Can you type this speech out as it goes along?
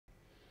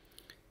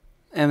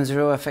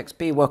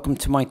M0FXB, welcome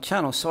to my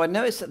channel. So I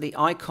noticed that the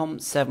ICOM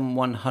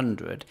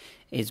 7100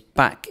 is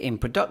back in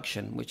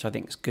production, which I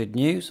think is good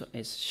news.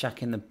 It's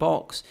shack in the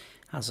box,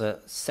 has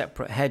a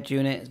separate head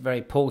unit, it's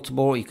very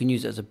portable, you can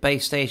use it as a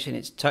base station,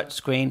 it's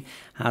touchscreen,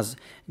 has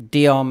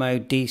DR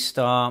mode,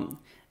 D-Star,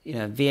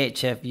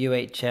 VHF,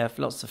 UHF,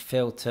 lots of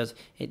filters.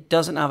 It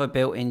doesn't have a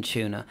built-in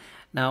tuner.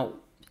 Now,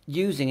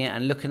 using it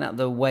and looking at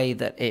the way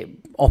that it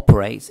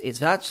operates,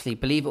 it's actually,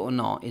 believe it or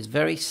not, is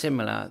very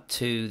similar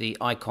to the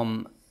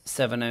ICOM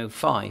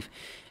 705.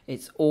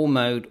 It's all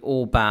mode,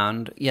 all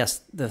band.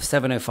 Yes, the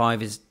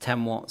 705 is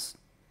 10 watts,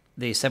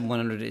 the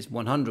 7100 is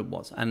 100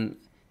 watts, and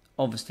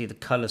obviously the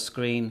color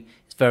screen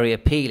is very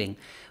appealing.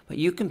 But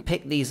you can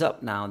pick these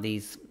up now,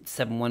 these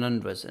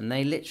 7100s, and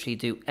they literally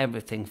do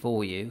everything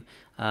for you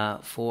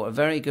for a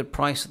very good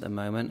price at the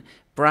moment.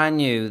 Brand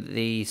new,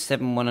 the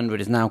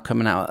 7100 is now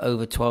coming out at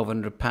over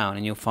 £1,200,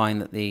 and you'll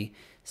find that the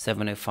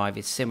 705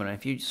 is similar.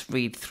 If you just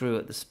read through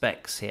at the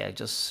specs here,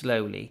 just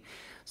slowly.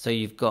 So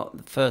you've got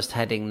the first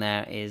heading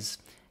there is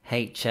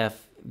HF,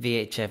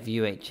 VHF,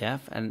 UHF,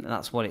 and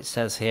that's what it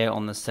says here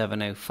on the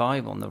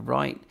 705 on the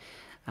right.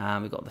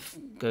 We've got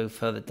go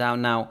further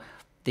down. Now,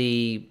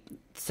 the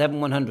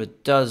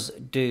 7100 does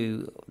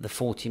do the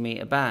 40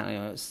 meter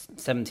band, it's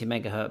 70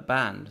 megahertz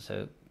band,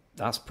 so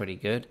that's pretty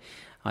good.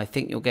 I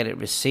think you'll get it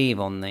receive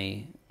on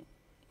the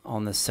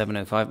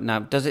 705. Now,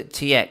 does it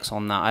TX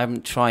on that? I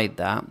haven't tried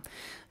that.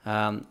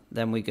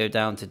 Then we go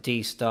down to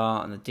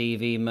D-Star and the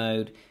DV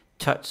mode.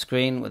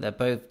 Touchscreen, well, they're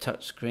both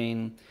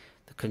touchscreen.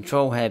 The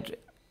control head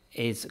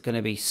is going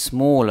to be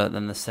smaller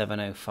than the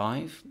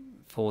 705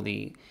 for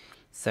the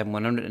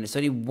 7100, and it's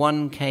only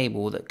one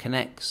cable that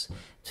connects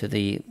to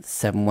the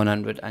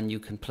 7100, and you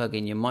can plug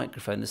in your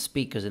microphone, the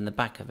speakers in the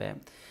back of it.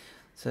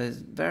 So it's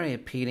very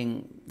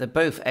appealing. They're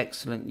both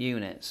excellent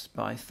units,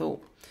 but I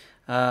thought,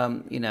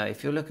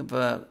 if you're looking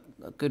for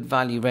a good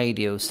value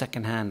radio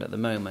second hand at the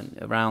moment,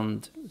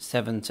 around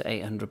 £700 to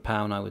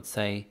 £800, I would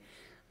say.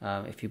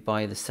 If you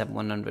buy the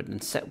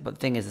 7100, but the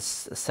thing is,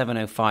 the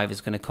 705 is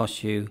going to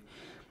cost you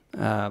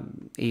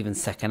even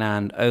second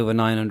hand over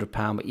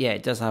 £900. But yeah,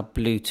 it does have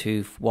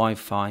Bluetooth,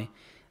 Wi-Fi,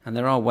 and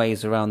there are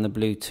ways around the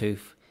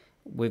Bluetooth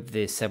with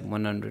the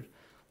 7100.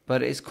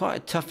 But it's quite a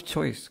tough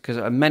choice because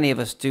many of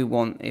us do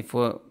want, if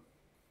we've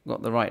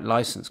got the right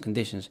license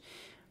conditions,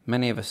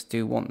 many of us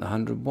do want the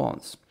 100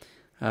 watts.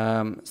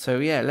 So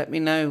yeah, let me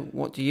know,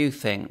 what do you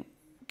think?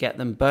 Get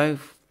them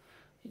both?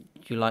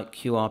 Do you like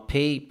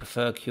QRP,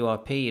 prefer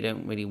QRP? You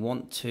don't really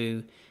want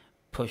to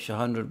push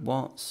 100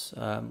 watts,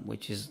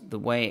 which is the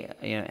way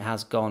it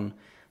has gone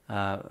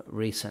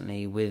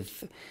recently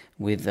with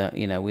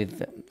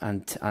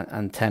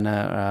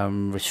antenna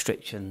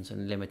restrictions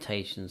and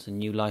limitations and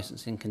new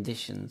licensing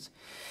conditions.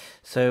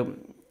 So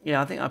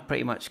yeah, I think I've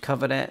pretty much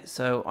covered it.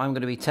 So I'm going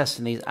to be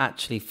testing these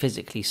actually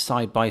physically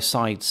side by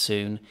side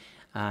soon.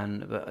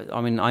 But I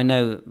mean, I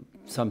know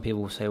some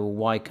people will say, well,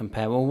 why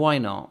compare? Well, why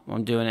not?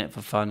 I'm doing it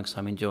for fun because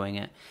I'm enjoying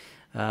it.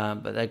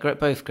 But they're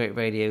both great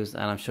radios,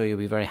 and I'm sure you'll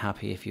be very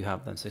happy if you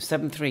have them. So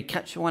 7.3,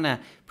 catch you on air.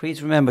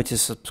 Please remember to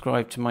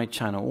subscribe to my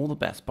channel. All the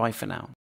best. Bye for now.